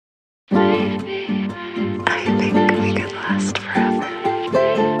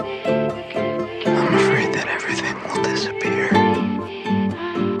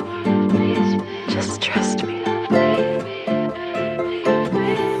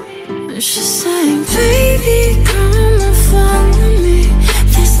She's saying, baby, come and follow me.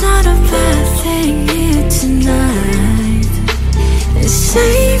 There's not a bad thing here tonight.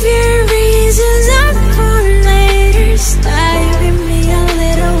 Save your reasons up for later. Stay with me a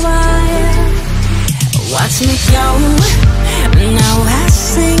little while. Watch me go. Now I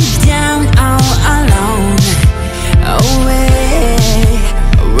sink down all alone. Away.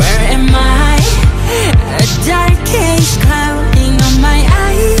 Where am I? A dark haze clouding on my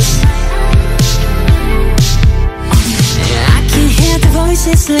eyes. I can hear the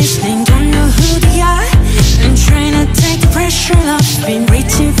voices listening, don't know who they are. I'm trying to take the pressure off, been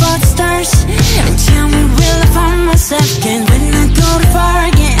reaching for the stars. And tell me, will I find myself again when I go too far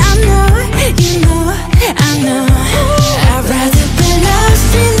again? I know, you know, I know. I'd rather be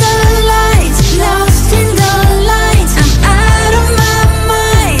lost in the lights, lost in the lights. I'm out of my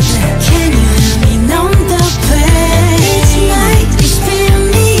mind. Can you help me numb the pain? Each night you spin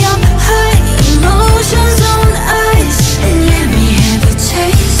me up high, emotions on ice. And let me have a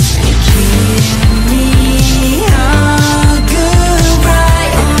taste.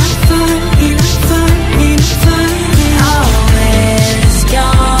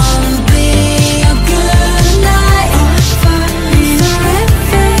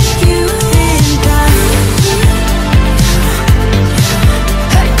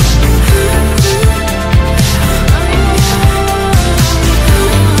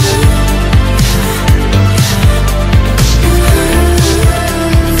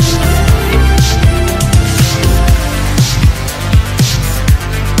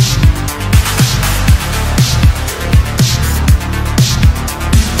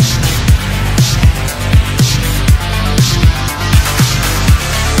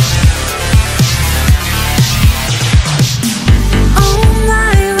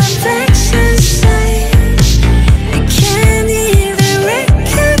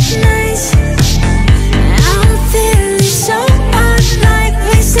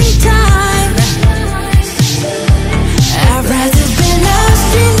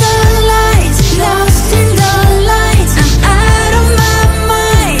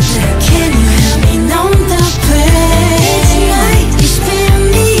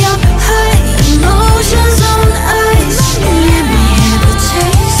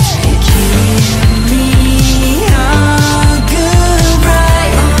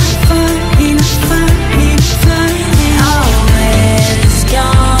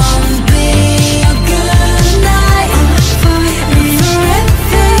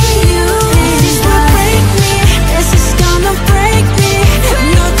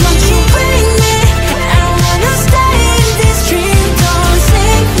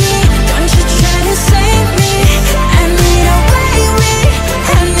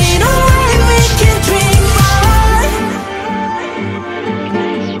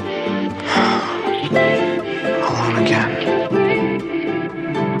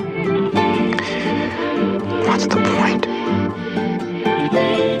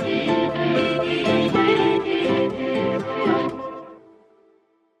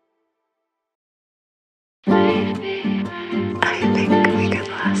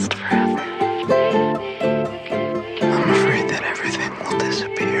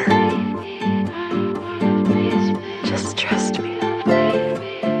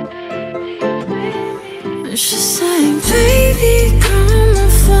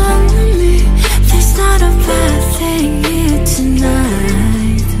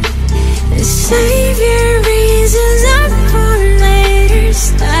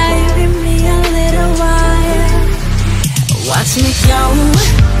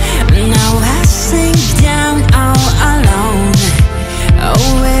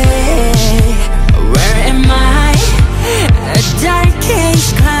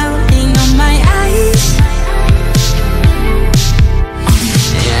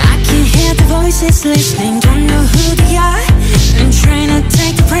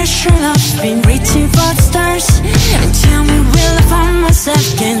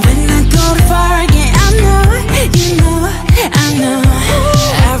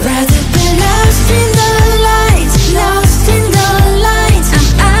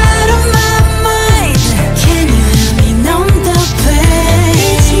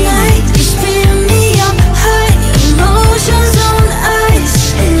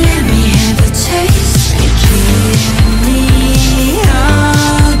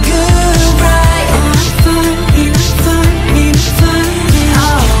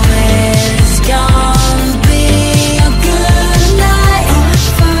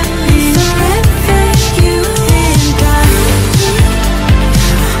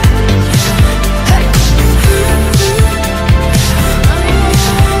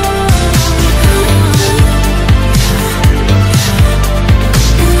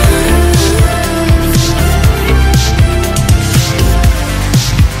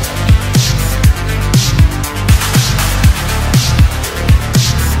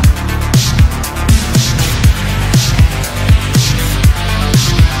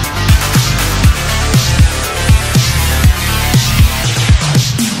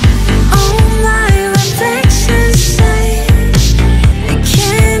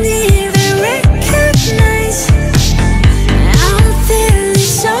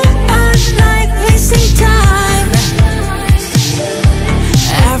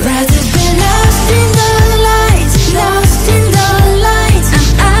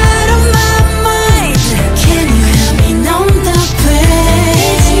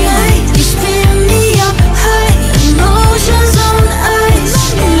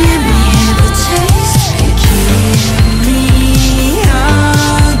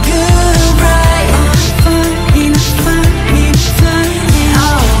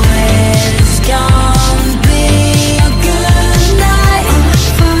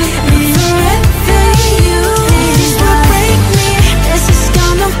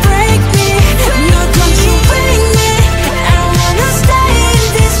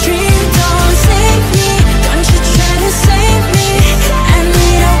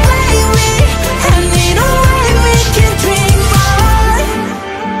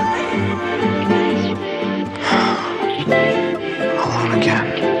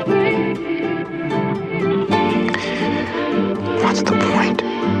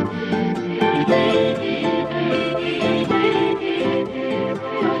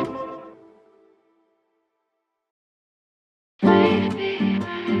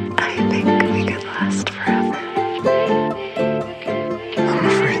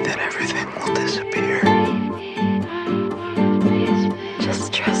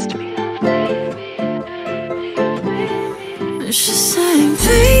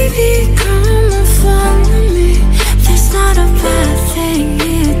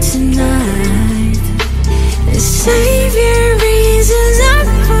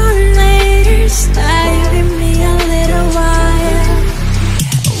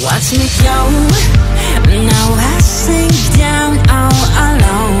 watch me go. Now I sink down all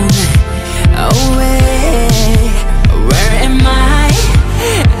alone. Away, where am I?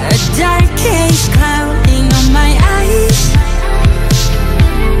 A dark haze clouding on my eyes.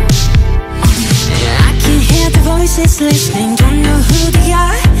 I can hear the voices listening, don't know who they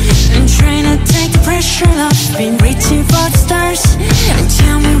are. I'm trying to take the pressure off, been reaching for the stars. And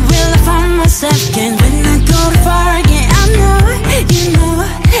tell me, will I find myself again when I go too far again? I know, you know,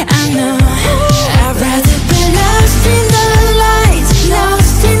 I know. I'd rather be lost in the lights,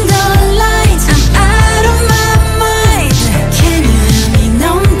 lost in the lights. I'm out of my mind. Can you help me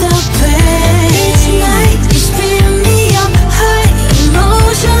numb the pain? Each night you spin me up high,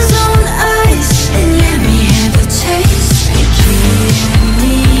 emotions on ice. Let me have a taste, give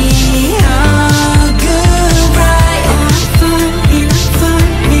me a good ride. In a fun,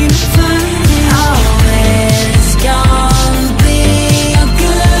 always gonna be a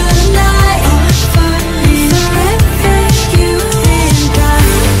good night. Forever you and I.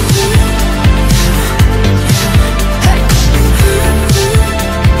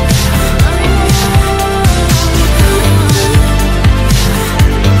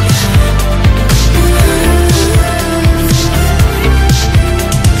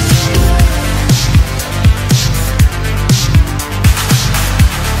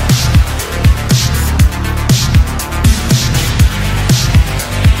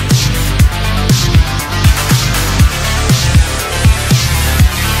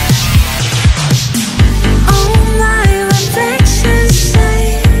 All my reflections say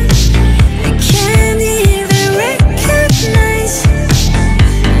I can't even recognize.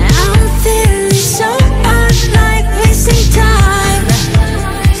 I'm feeling so unlike wasting time.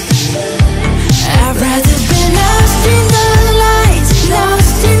 I'd rather be lost in the lights,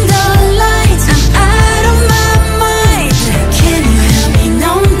 lost in the lights. I'm out of my mind. Can you help me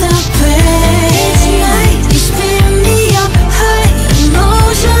numb the pain? Each night you spin me up high,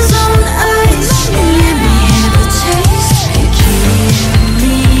 emotions on ice. Let me have a taste, give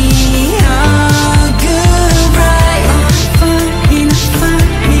me a good ride. In a fun,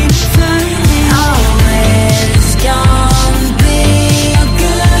 always gonna be a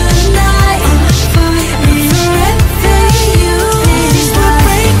good night. Forever you this will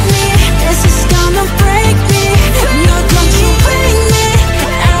break me, this is gonna break me. No, don't you break me.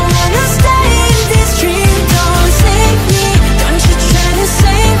 I wanna stay in this dream. Don't save me, don't you try to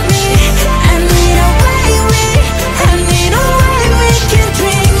save me. I need a way we can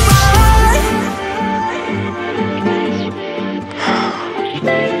dream on.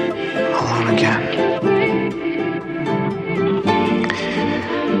 Alone again.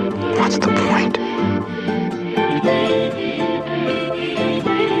 What's the point?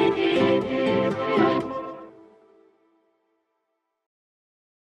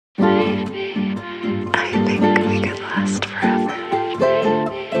 I think we could last forever.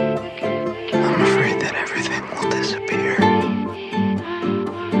 I'm afraid that everything will disappear.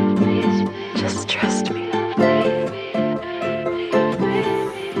 Just trust me.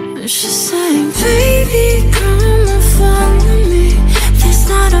 She's saying, baby, come and follow me. There's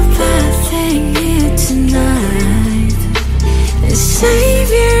not a bad thing here tonight. Save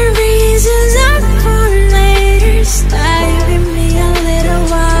your reasons up for later. Stay with me a little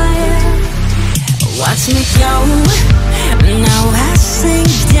while. Watch me go. Now I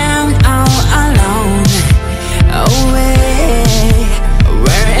sink down all alone. Away,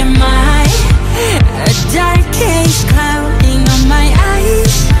 where am I? A dark haze clouding on my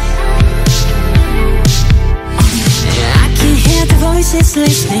eyes. I can hear the voices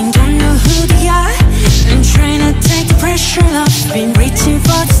listening, don't know who they are. I'm trying to take the pressure off, been reaching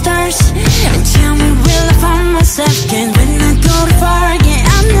for the stars. And tell me, will I find myself again when I go too far again?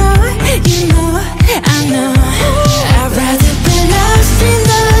 I know, you know, I know. I'd rather be lost in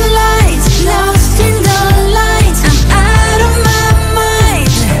the lights,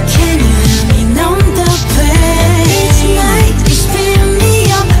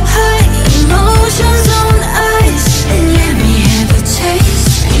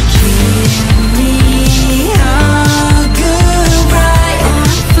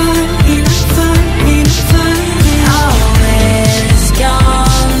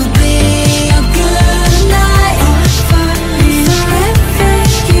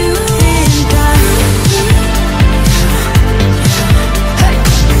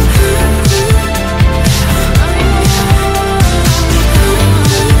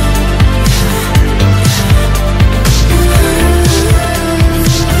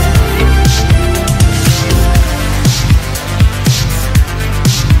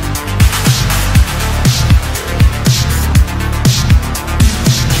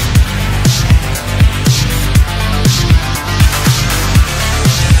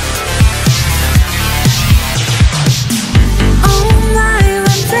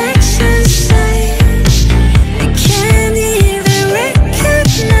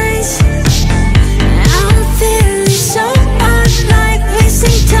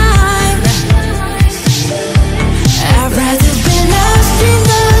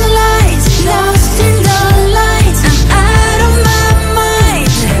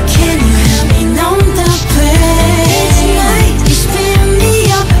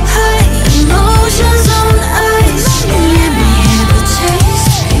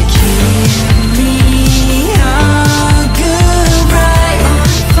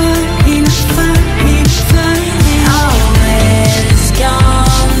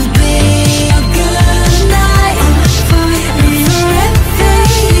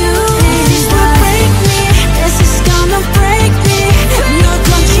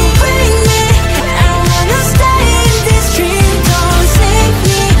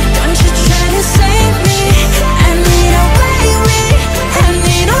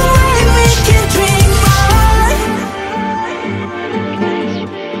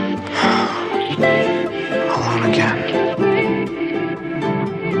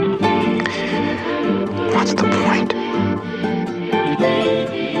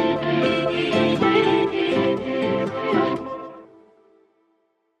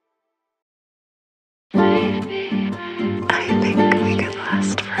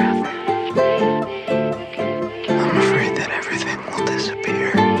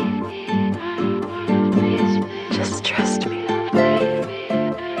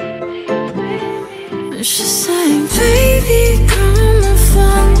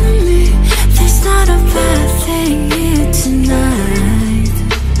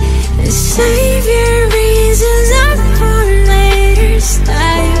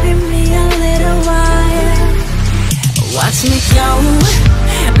 watch me go.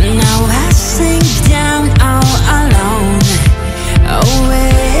 Now I sink down all alone.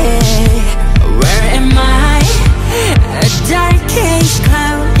 Away, where am I? A dark haze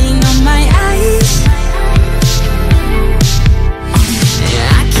clouding on my eyes.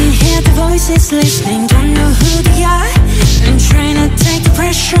 I can hear the voices listening, don't know who they are. I'm trying to take the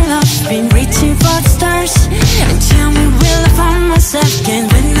pressure off, been reaching for the stars. And tell me, will I find myself again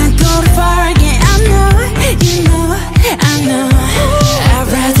when I go too far again? I know, you know, I know. I'd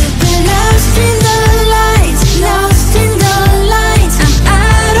rather be lost in the lights, lost in the lights. I'm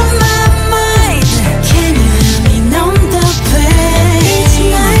out of my mind. Can you help me numb the pain? Each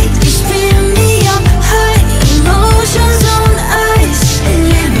night you spin me up high, emotions on ice.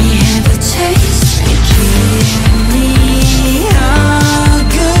 Let me have a taste and keep me all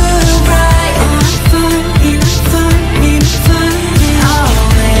good, right? I'm fine,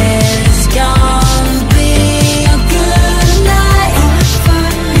 always gonna be a good night.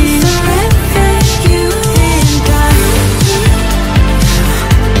 Forever you and I.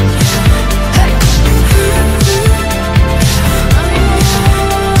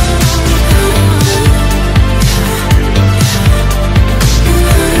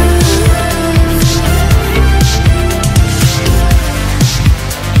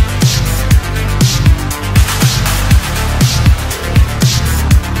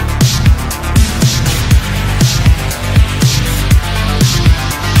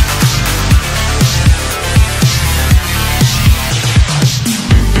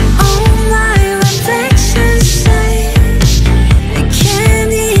 All my reflections say I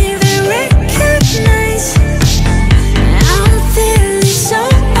can't even recognize. I'm feeling so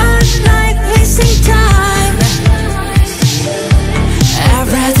unlike wasting time. I'd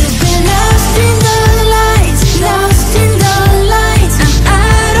rather be lost in the lights, lost in the lights. I'm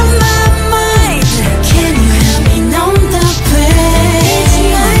out of my mind. Can you help me numb the pain? Each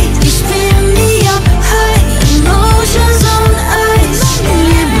night you spin me up high, emotions on ice.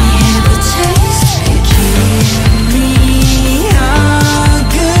 Let me have a taste and keep me all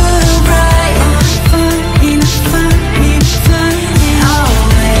good, right? I'm fine,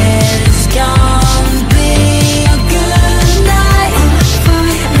 always gonna be a good night.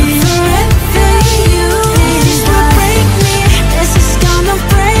 Forever you. This will break me, this is gonna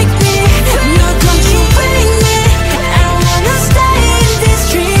break me. No, don't you break me. I wanna stay in this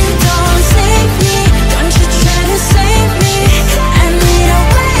dream. Don't save me, don't you try to save me. I need a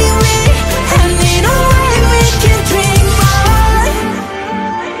way we can dream on.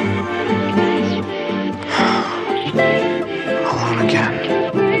 Alone again.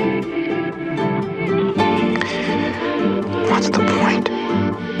 What's the point?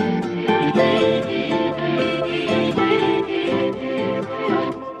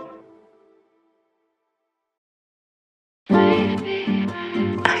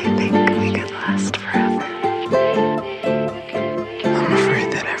 I think we could last forever. I'm afraid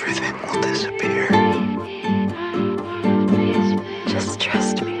that everything will disappear. Just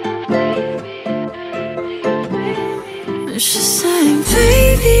trust me. She's saying,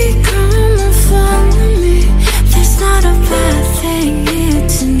 baby, come and follow me. There's not a bad thing here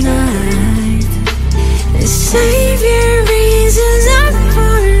tonight. Save your reasons up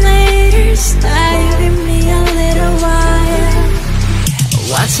for later. Stay with me a little while.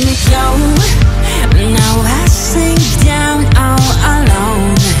 Watch me go. Now I sink down all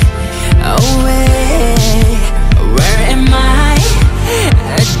alone. Away, where am I?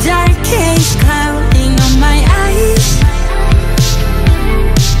 A dark haze clouding on my eyes.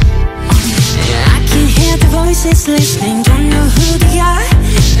 I can hear the voices listening, don't know who they are.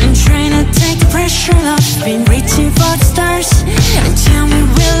 I'm trying to take the pressure off, been reaching for the stars. And tell me,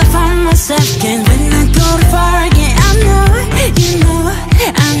 will I find myself again when I go too far again? I know, you know,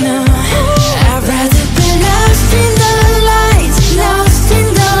 I know. I'd rather be lost in the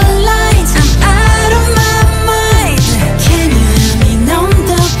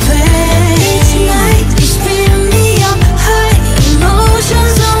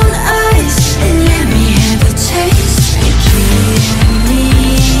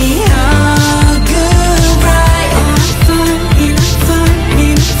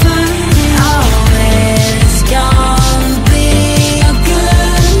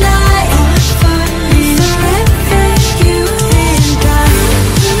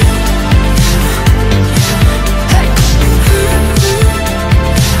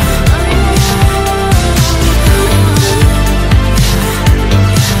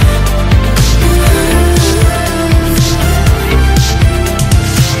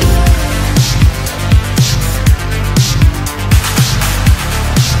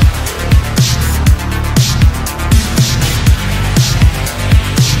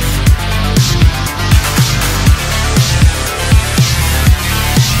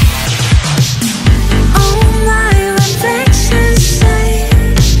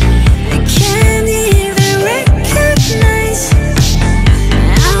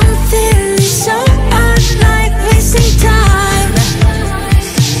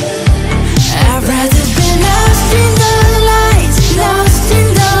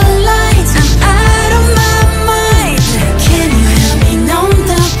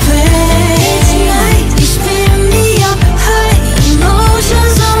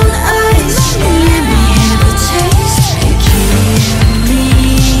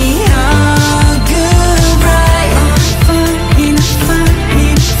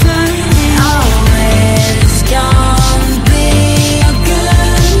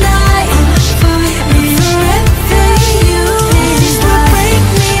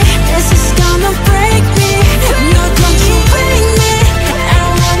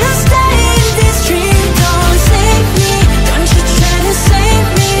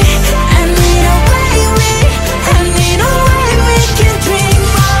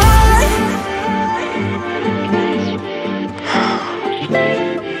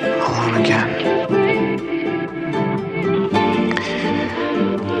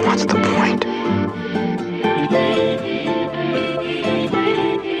What's the point?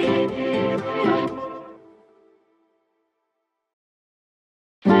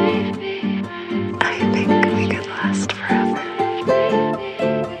 I think we could last forever.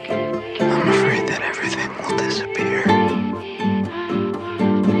 I'm afraid that everything will disappear.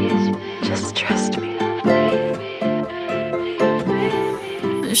 Just trust me.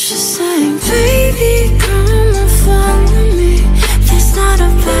 She's saying, baby, come and follow me. There's not a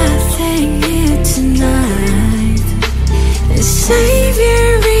bad thing here tonight. Save your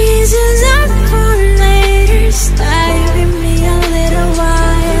reasons up for later. Stay with me a little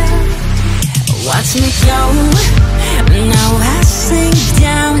while. Watch me go. Now I sink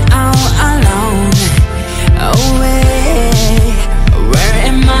down all alone. Away. Where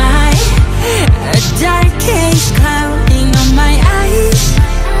am I? A dark haze clouding on my eyes.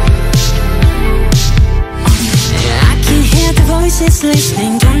 I can hear the voices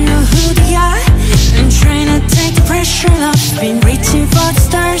listening, don't know who they are. I'm trying to take the pressure off, been reaching for the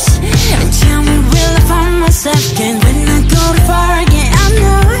stars. And tell me, will I find myself again when I go too far again? I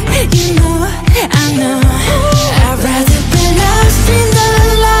know, you know, I know. I'd rather be lost in the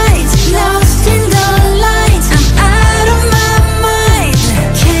lights, lost in the lights. I'm out of my mind.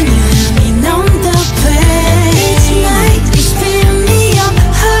 Can you help me numb the pain? Each night you spin me up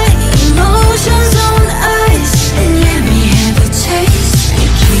high, emotions on ice. Let me have a taste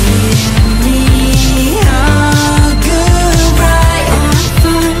and give me a good ride.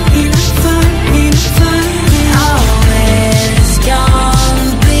 In a fun, always gonna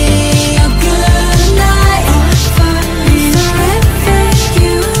be a good night. Forever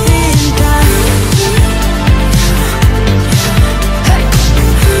you and I.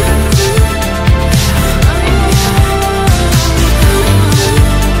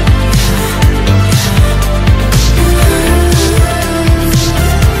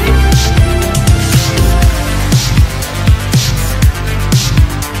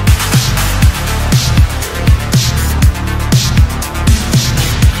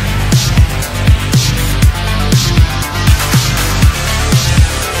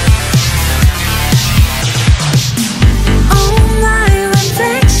 All my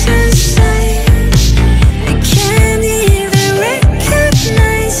reflections say I can't even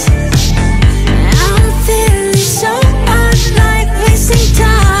recognize. I'm feeling so unlike wasting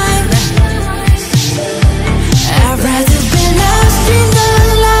time. I'd rather be lost in the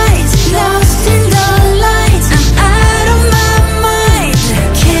lights, lost in the lights. I'm out of my mind.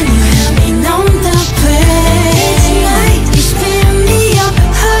 Can you help me numb the pain? Each night you spin me up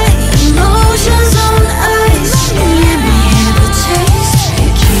high, emotions on ice. Let me have a taste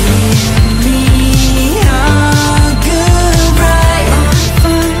and give me a good ride.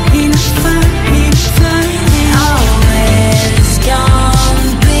 In a fun, always gonna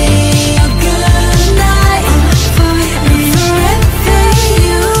be a good night. Forever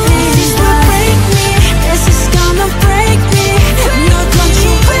you. This will break me. This is gonna break me. No, don't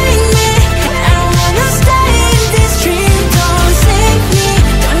you break me. I wanna stay in this dream. Don't save me.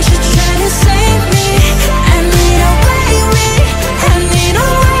 Don't you try to save me. I need a way we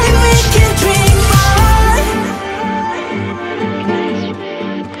can dream on.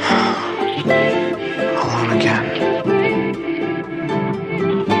 Alone again.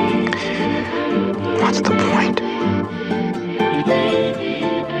 What's the point?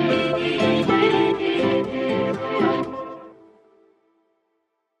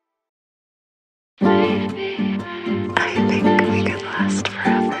 I think we could last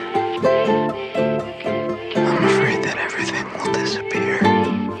forever. I'm afraid that everything will disappear.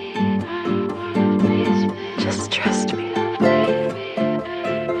 Just trust me.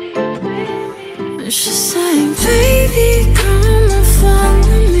 She's saying, baby, come and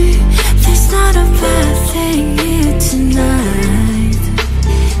follow me. There's not a bad thing here tonight.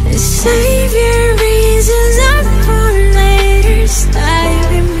 Save your reasons up for later. Stay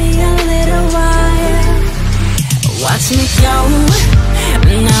with me a little while. Watch me go.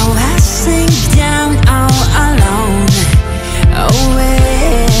 Now I sink down all alone.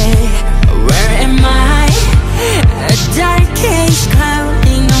 Away. Where am I? A dark haze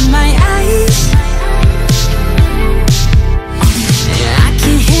clouding on my eyes. I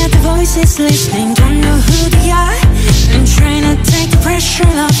can hear the voices listening, don't know who they are. I'm trying to take the pressure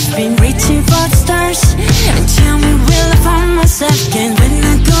off, been reaching for the stars. And tell me, will I find myself again when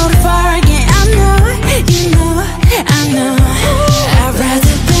I go too far again? I know, you know, I know. I'd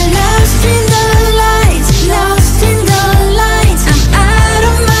rather be lost in the lights, lost in the lights. I'm out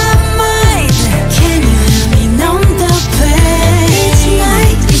of my mind. Can you help me numb the pain? Each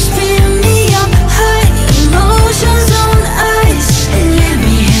night you spin me up high, emotions on ice. Let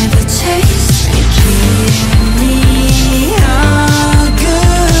me have a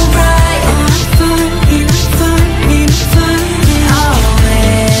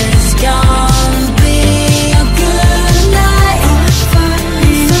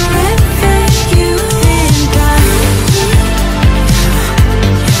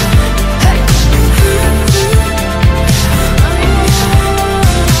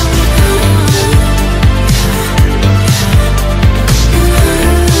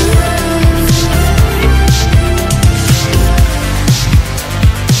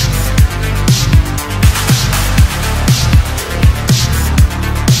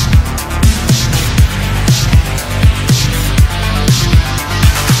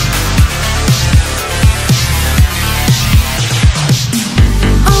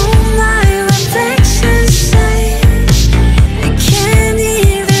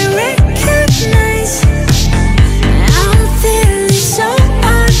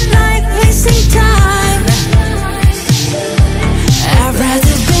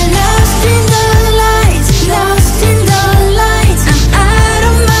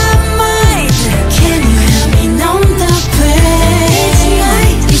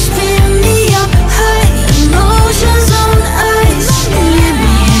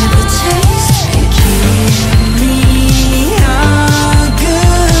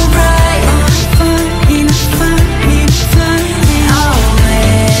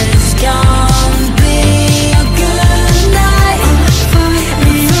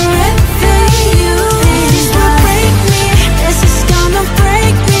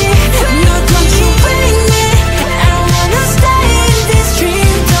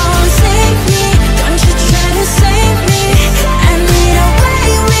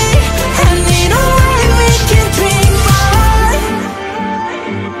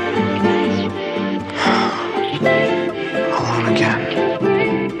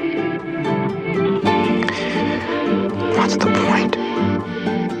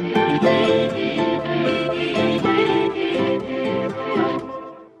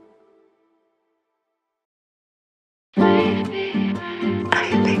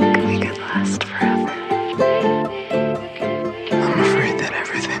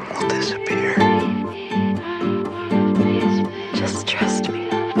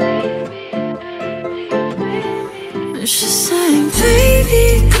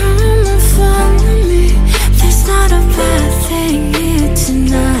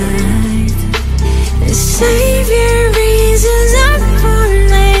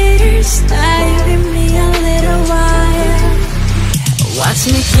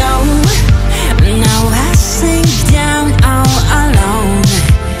watch me go. Now I sink down all alone.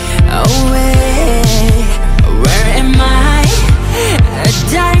 Away, where am I? A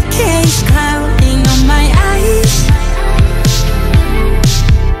dark haze clouding on my eyes.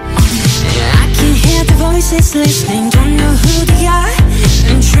 I can hear the voices listening, don't know who they are.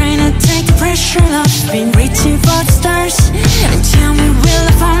 I'm trying to take the pressure off, been reaching for the stars. And tell me, will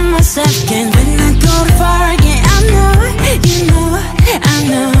I find myself again when I go too far again? I know, you know, I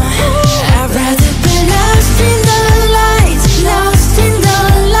know. I'd rather be lost in the lights, lost in the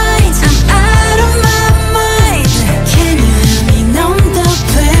lights. I'm out of my mind. Can you help me numb the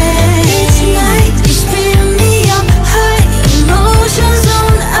pain? Each night you spin me up high, emotions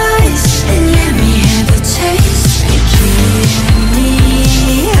on ice. And let me have a taste. Give me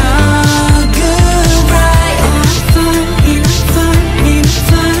a good ride. Enough fun,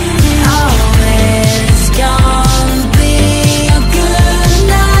 always gonna be a good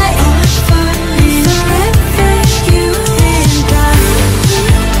night. Forever you and I.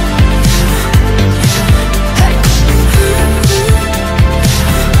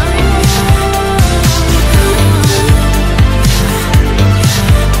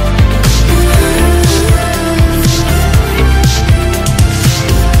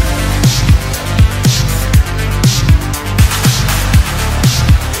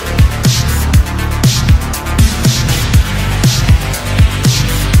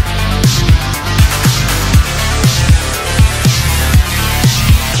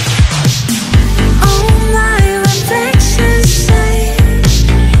 All my reflections say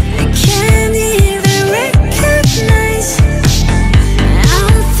I can't even recognize.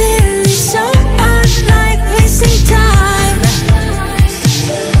 I'm feeling so unlike wasting time.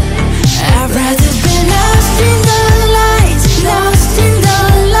 I'd rather be lost in the lights, lost in the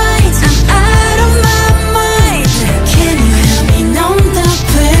lights. I'm out of my mind. Can you help me numb the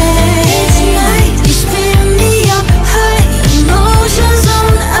pain? Each night you spin me up high, emotions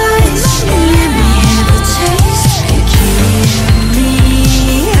on ice. Let me have a taste. Give me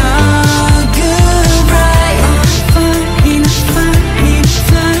a good ride. Enough fun,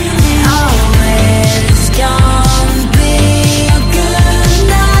 always gonna be a good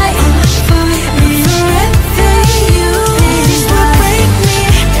night. Forever you. This will break me.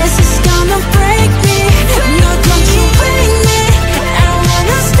 This is gonna break me. No, don't you break me. I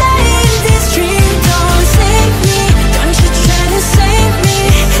wanna stay in this dream. Don't save me. Don't you try to save me.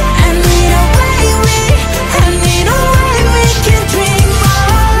 I need a way we can dream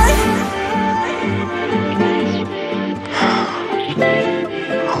more.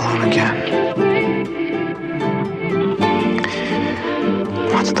 Alone again.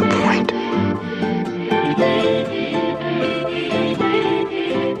 What's the point?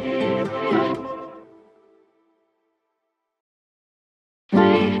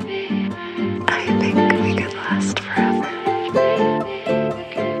 I think we could last forever.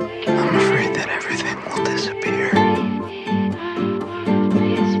 I'm afraid that everything will disappear.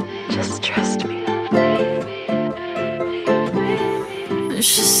 Just trust me.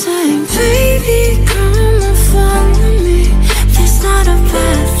 She's saying, baby, come and follow me. There's not a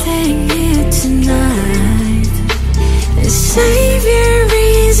bad thing here tonight. Save your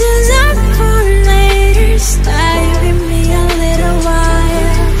reasons up for later. Stay with me a little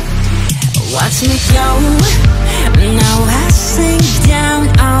while. Watch me go. Now I sink down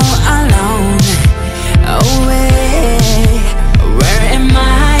all alone. Away, where am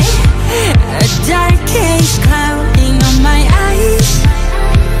I? A dark haze clouding on my eyes.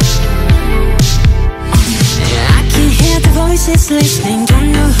 I can hear the voices listening,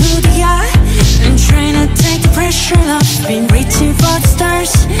 don't know who they are. I'm trying to take the pressure off, been reaching for the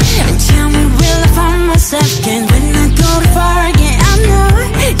stars. And tell me, will I find myself again when I go too far again? I know,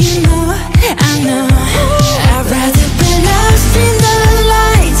 you know, I know. I'd rather be lost in the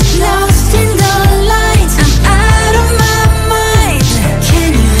lights, lost in the lights. I'm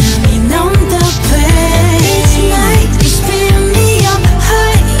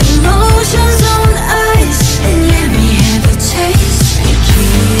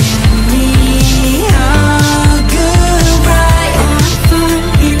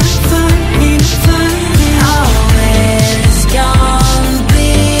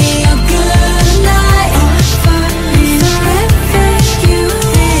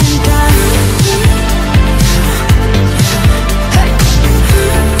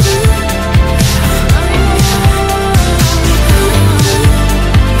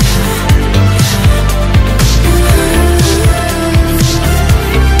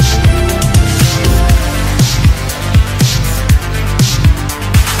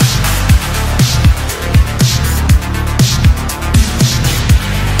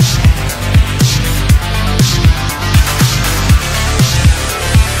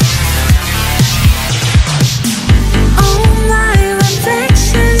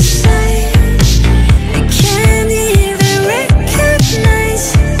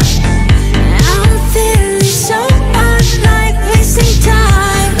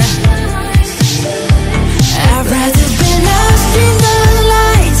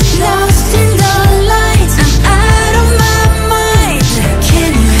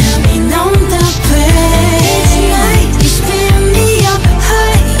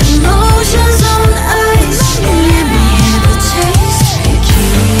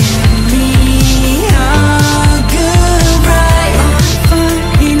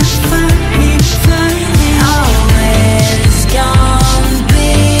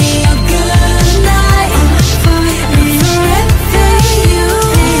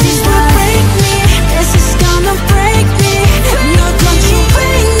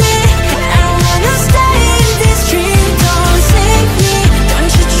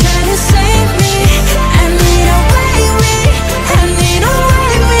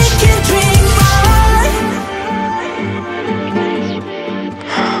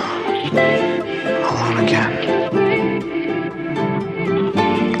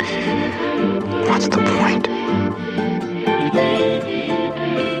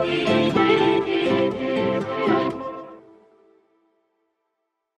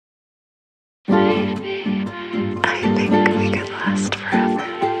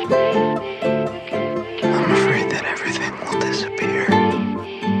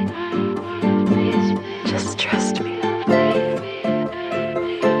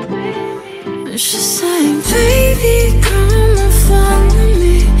She's saying, baby, come and follow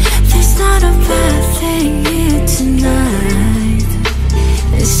me. There's not a bad thing here tonight.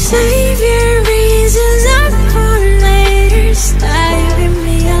 Save your reasons up for later. Stay with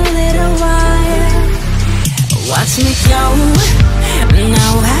me a little while. Watch me go.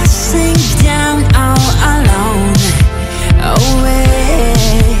 Now I sink down all alone.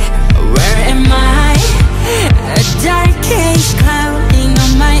 Away, where am I? A dark haze clouding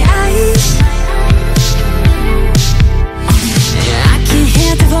on my eyes. I can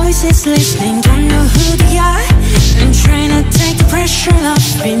hear the voices listening, don't know who they are. I'm trying to take the pressure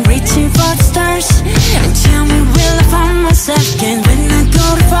off, been reaching for the stars. And tell me, will I find myself again when I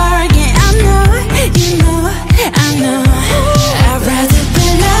go too far again? I know, you know, I know. I'd rather be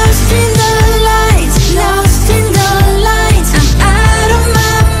lost in the lights, lost in the lights. I'm out of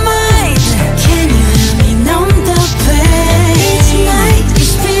my mind. Can you help me numb the pain? Each night you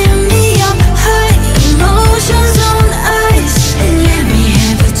spin me up high, emotions on ice. Let me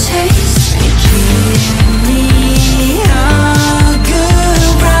have a taste and give me a good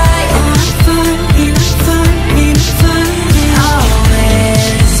ride. I'm fine, I'm fine, I'm fine.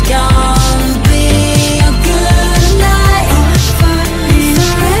 Always gonna be a good night. I'm fine,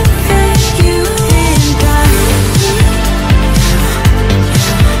 forever you and I.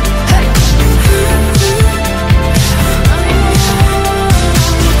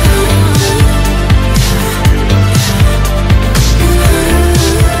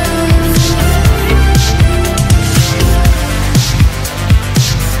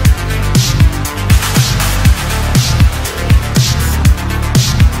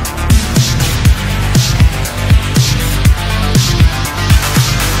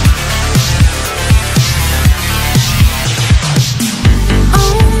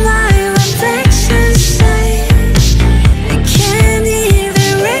 All my reflections say I can't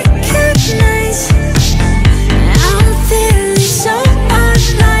even recognize. I'm feeling so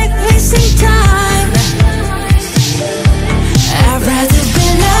unlike wasting time. I'd rather be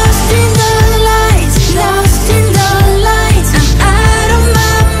lost in the lights, lost in the lights. I'm out of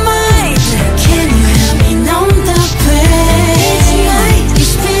my mind. Can you help me numb the pain? Each night you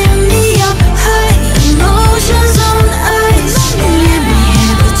spin me up high, emotions on ice. Let me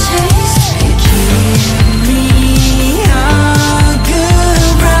have a taste and give me a good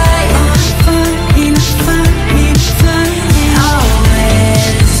ride. I'm fine, I'm fine, I'm fine.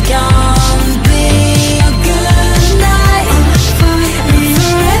 Always gonna be a good night. I'm fine,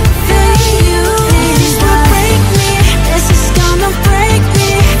 forever you and I. Break me, this is gonna break me.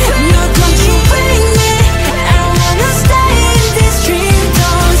 No, don't you break me. I wanna stay in this dream.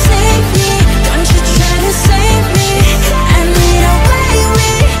 Don't save me, don't you try to save me. I need a way we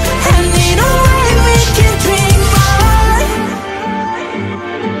can dream on.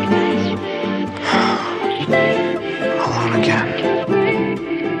 Alone again.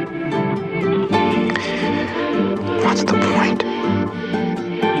 What's the point?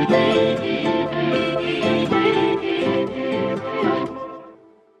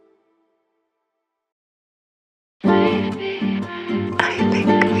 I think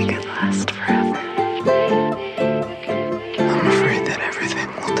we could last forever. I'm afraid that everything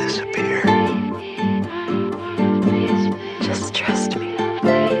will disappear. Just trust me.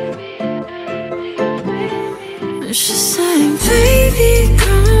 She's saying, baby,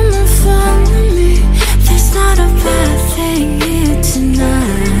 come and follow me. There's not a bad thing here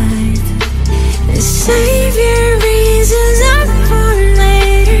tonight. Save your reasons up for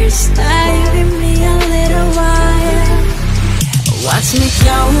later. Stay with me a little while. Watch me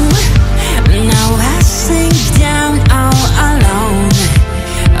go. Now I sink down all alone.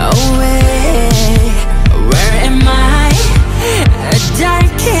 Away, where am I? A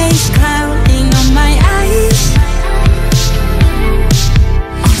dark haze clouding on my eyes.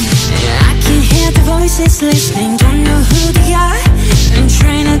 I can hear the voices listening, don't know who they are. I'm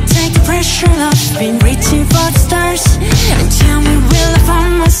trying to take the pressure off, been reaching for the stars. And tell me, will I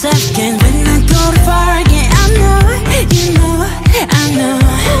find myself again when I go too far again? I know, you know, I know.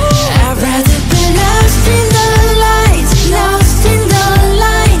 I'd rather be lost in the lights, lost in the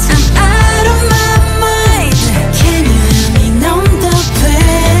lights. I'm out of my mind. Can you help me numb the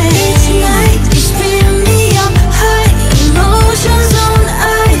pain? Each night you spin me up high, emotions on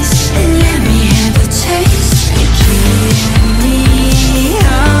ice. Let me have a taste and give me a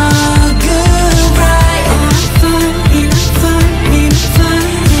good ride.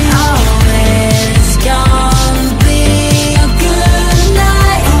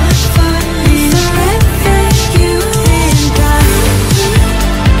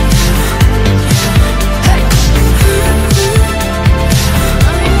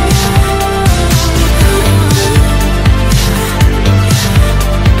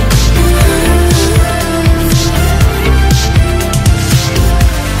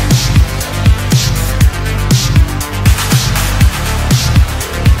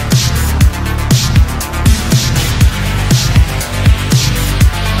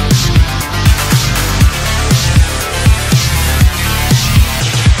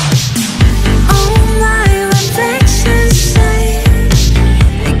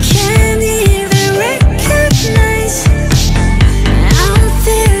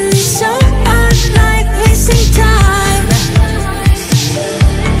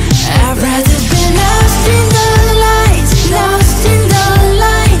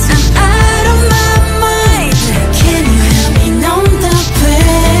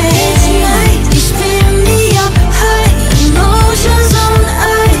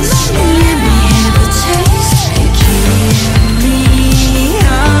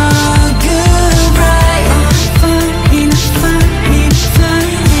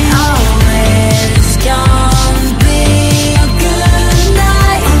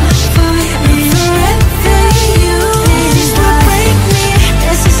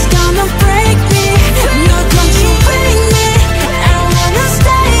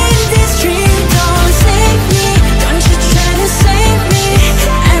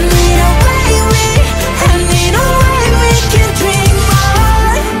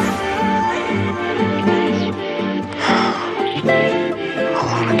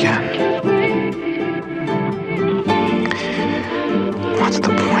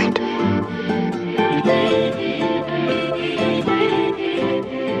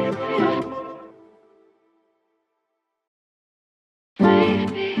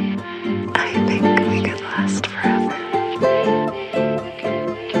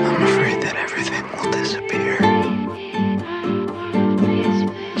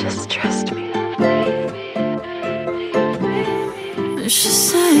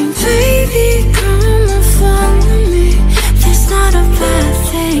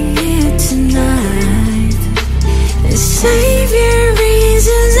 thing here tonight. Save your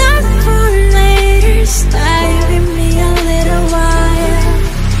reasons up for later. Stay with me a little while.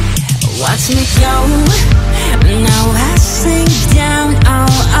 Watch me go. Now I sink down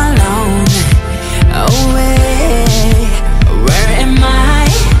all alone. Away, where am I?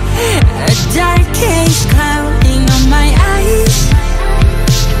 A dark haze clouding on my eyes.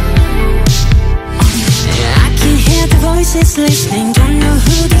 I can hear the voices listening, don't know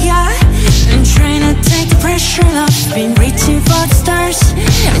who they are. I'm trying to take the pressure off, been reaching for the stars.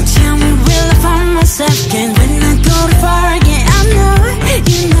 And tell me, will I find myself again when I go too far again? I know,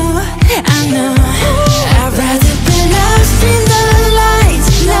 you know, I know. I'd rather be lost in the lights,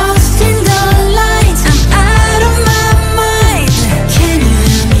 lost in the lights. I'm out of my mind. Can you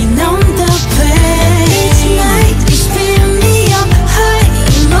help me numb the pain? Each night you spin me up high,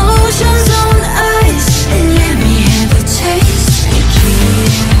 emotions on ice. And let me have a taste. Give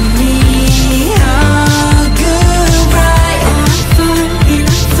me a good ride. Enough fun,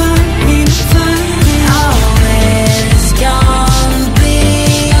 enough fun, enough fun. Oh, it's gonna be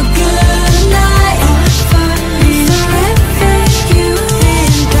a good night. Forever you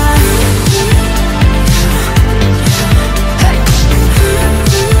and I.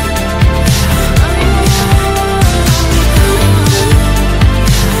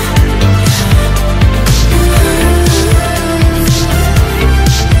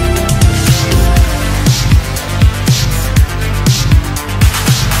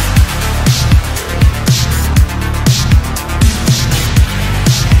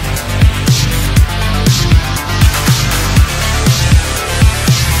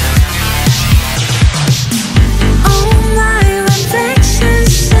 All my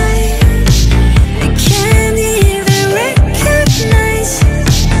reflections say I can't even recognize.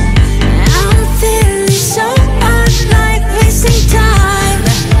 I'm feeling so unlike wasting time.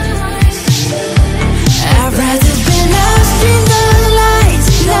 I'd rather be lost in the lights,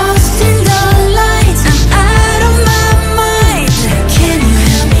 lost in the lights. I'm out of my mind. Can you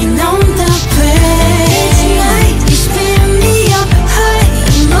help me numb the pain? Each night you spin me up high,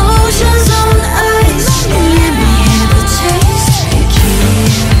 emotions on ice. And let me have a taste. Give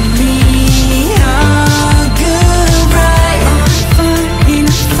me a good ride.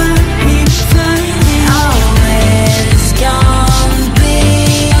 Enough fun, enough fun. Oh, it's gonna be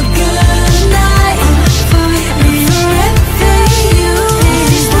a good night. Forever you.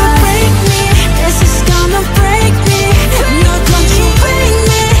 This will break me. This is gonna break me. No, don't you break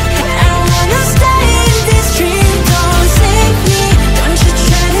me. I wanna stay in this dream. Don't save me. Don't you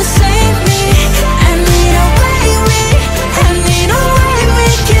try to save me. I need a way we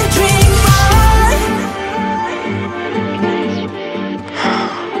can dream on.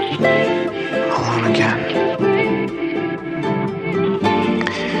 Alone again.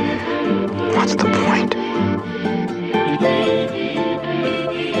 What's the point?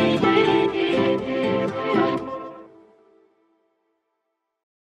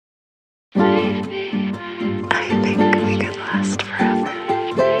 I think we could last forever.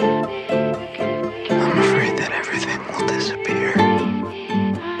 I'm afraid that everything will disappear.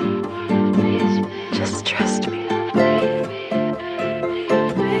 Just trust me.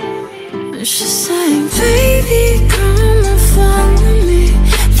 She's saying, baby, come and follow me.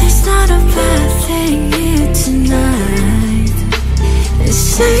 There's not a bad thing here tonight.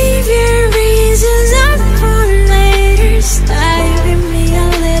 Save your reasons up for later. Stay with me a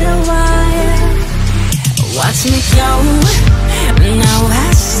little while. Watch me go. Now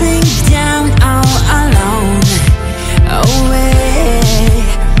I sink down all alone. Away,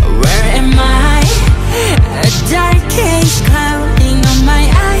 where am I? A dark haze clouding on my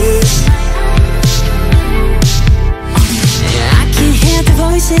eyes. I can hear the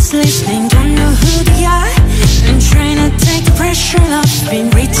voices listening, don't know who they are. I'm trying to take the pressure off, been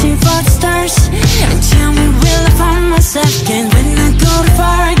reaching for the stars. And tell me, will I find myself again when I go too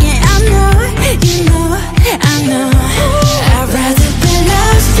far again? I know, you know, I know. I'd rather be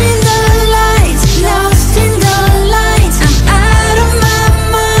lost in the lights, lost in the lights. I'm out of my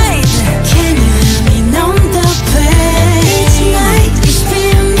mind. Can you help me numb the pain? Each night you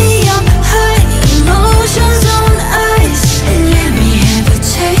spin me up high, emotions on ice. And let me have a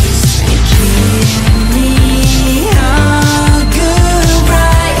taste. Give me a good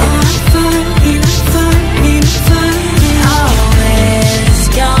ride. Enough fun, enough fun, enough fun. Oh,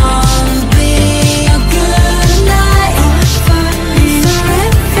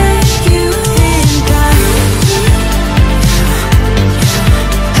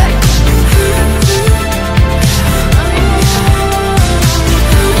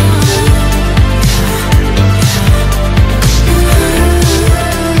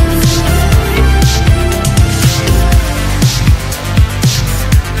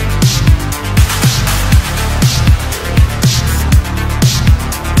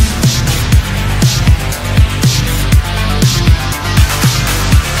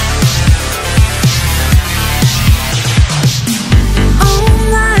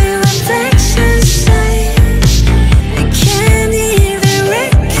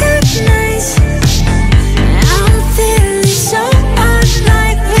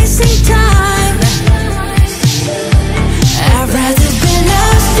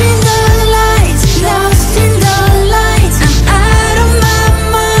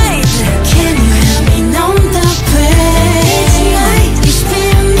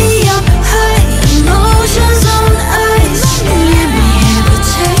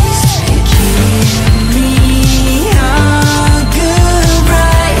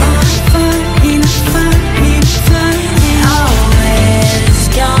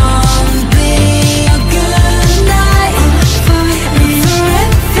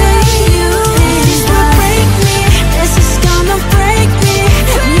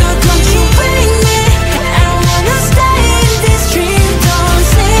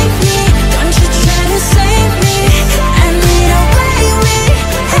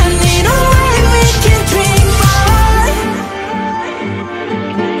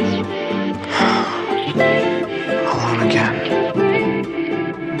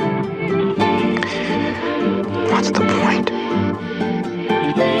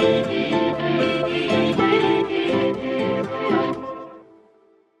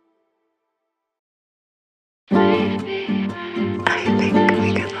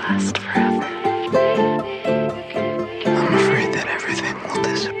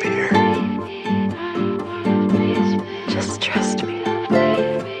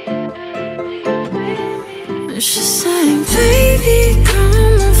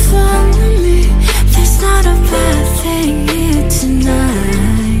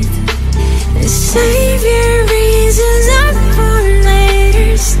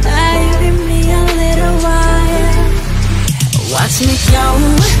 me go.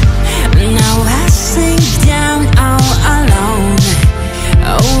 Now I sink down all alone.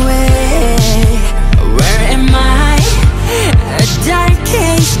 Oh, where am I? A dark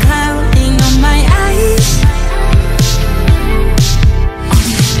haze clouding on my eyes.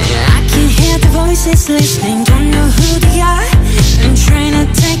 I can hear the voices listening, don't know who they are. I'm trying to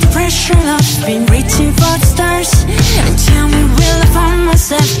take the pressure off, been reaching for the stars. And tell me, will I find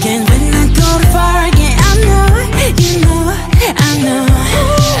myself again when I go too far again? I know, you know, I know.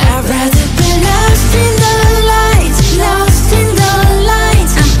 I'd rather be lost in the lights, lost in the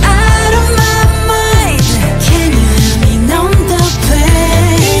lights. I'm out of my mind. Can you help me numb the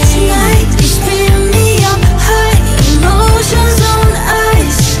pain? Each night you spin me up high, emotions on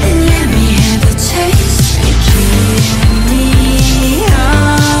ice. Let me have a taste and keep me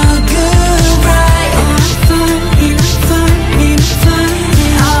all good, right? I'm fine, I'm fine,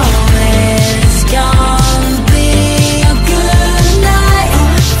 always gonna be a good night.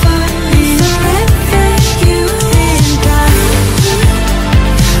 Forever you and I.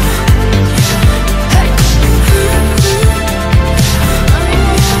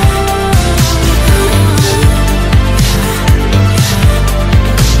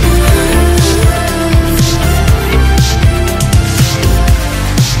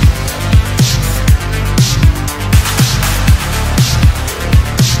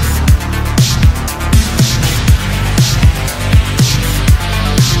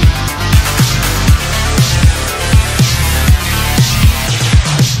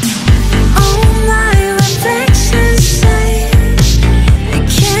 All my reflections say I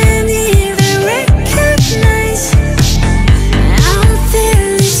can't even recognize. I'm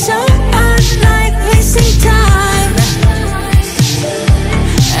feeling so unlike wasting time.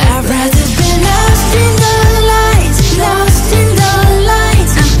 I'd rather be lost in the lights, lost in the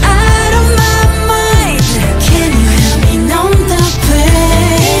lights. I'm out of my mind. Can you help me numb the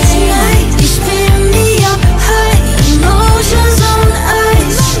pain? Each night you spin me up high, emotions on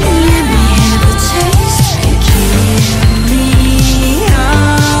ice. Let me have a taste and keep me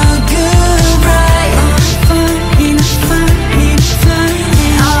all good, right? I'm fine,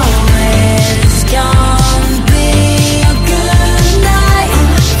 always gonna be a good night.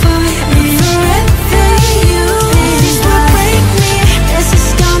 Forever you and I. Break me, this is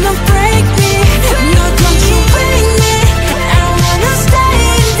gonna break me. No, don't you break me. I wanna stay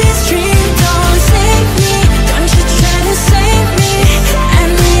in this dream. Don't save me, don't you try to save me. I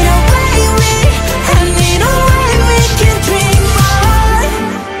need a way we can dream on.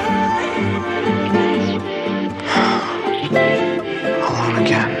 Alone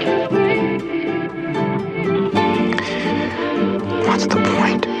again. What's the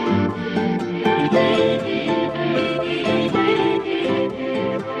point?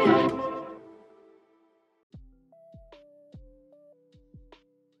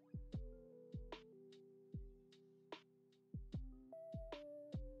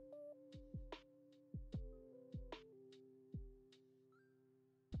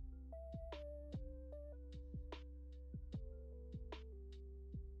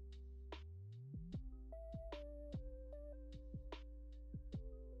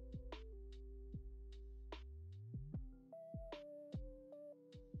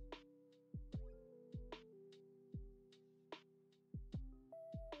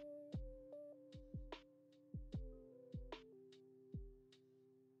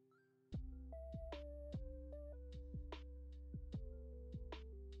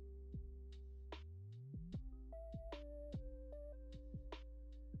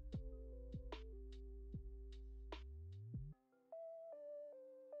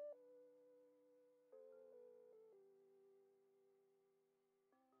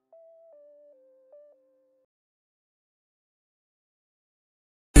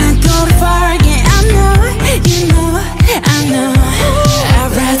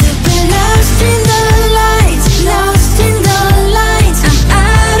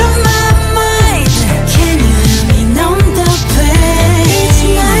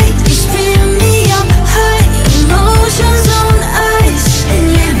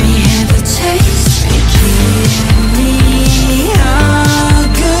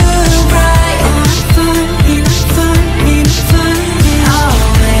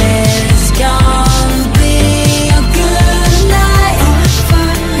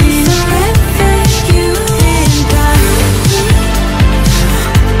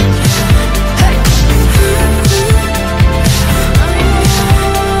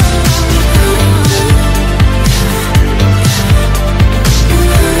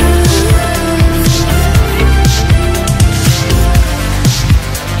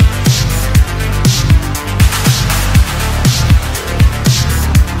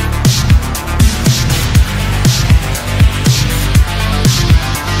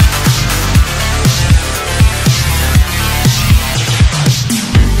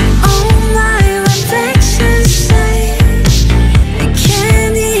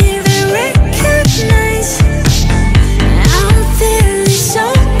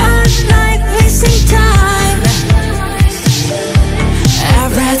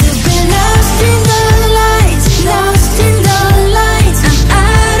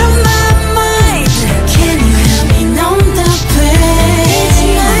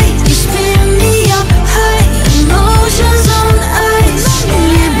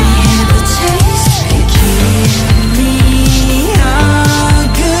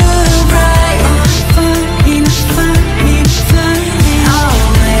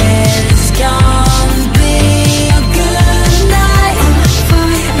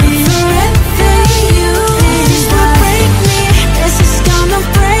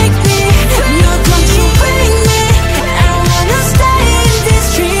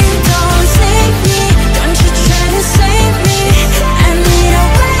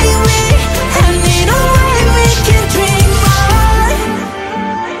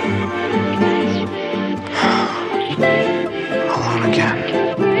 again.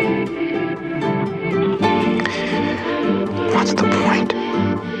 What's the point?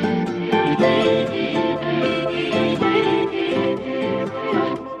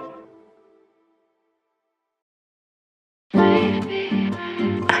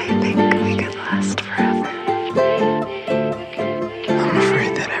 I think we could last forever. I'm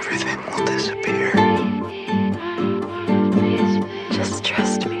afraid that everything will disappear. Just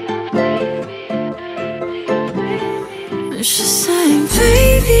trust me. She's saying,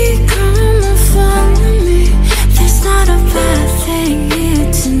 baby, come and follow me. There's not a bad thing here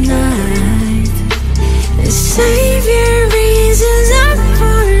tonight. Save your reasons up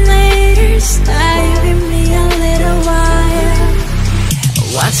for later. Stay with me a little while.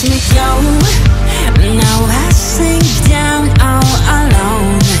 Watch me go. Now I sink down all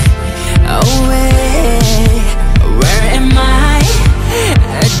alone. Away. Where am I?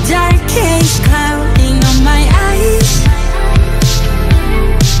 A dark haze clouding on my eyes.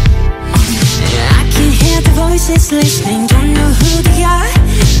 I can hear the voices listening, don't know who they are.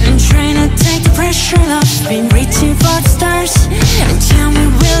 I'm trying to take the pressure off, been reaching for the stars. And tell me,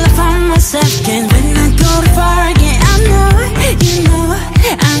 will I find myself again when I go too far again? I know, you know,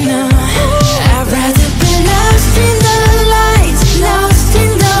 I know. I'd rather be lost in the lights, lost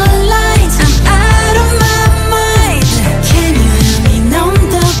in the lights. I'm out of my mind. Can you help me numb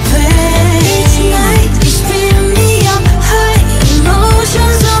the pain? Each night you spin me up high,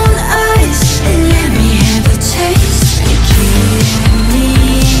 emotions on ice. Let me have a taste, give me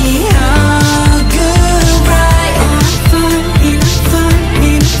a good ride. In a fun,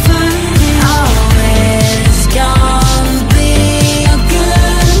 always gonna be a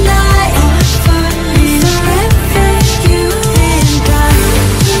good night. Forever you and I.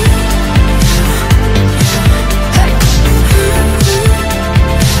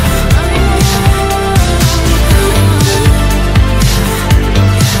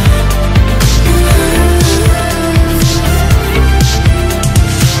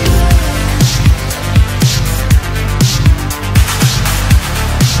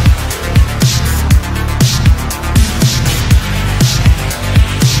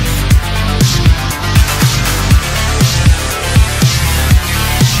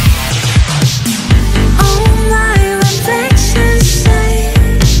 All my reflections say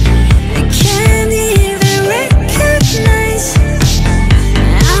I can't even recognize.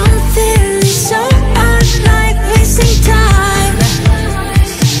 I'm feeling so unlike wasting time.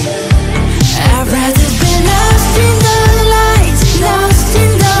 I'd rather be lost in the lights, lost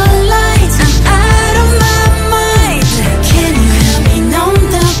in the lights. I'm out of my mind. Can you help me numb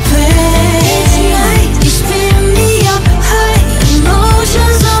the pain? Each night you spin me up high,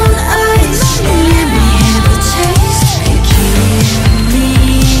 emotions on ice. Let me have a taste, give me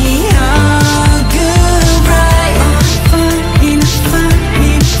a good ride. In a fun,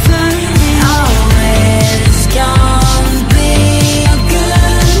 always gonna be a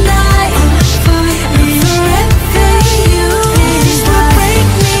good night. Forever you this will break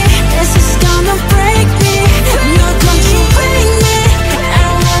me, this is gonna break me. No, don't you break me. I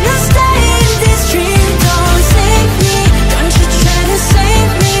wanna stay in this dream. Don't save me, don't you try to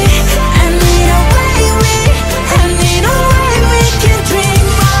save me. I need a way we can dream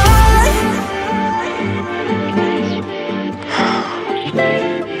on.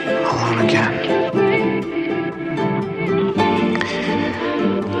 Alone again.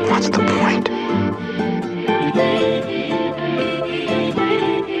 What's the point?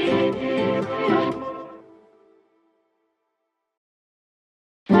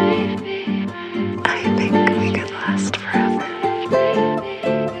 I think we could last forever.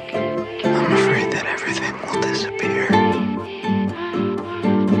 I'm afraid that everything will disappear.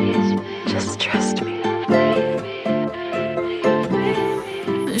 Just trust me.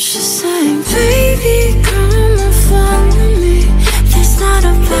 She's saying, baby, come and follow me. There's not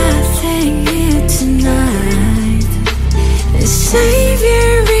a bad thing here tonight. Save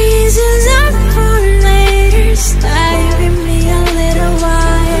your reasons up for later. Stay with me a little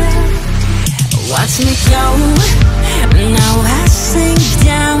while. Watch me go. Now I sink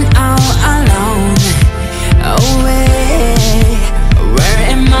down all alone. Away. Where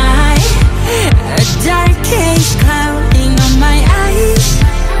am I? A dark haze clouding on my eyes.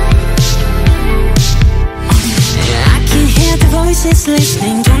 I can hear the voices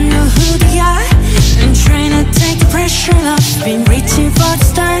listening, don't know who they are. I'm trying to take the pressure off, been reaching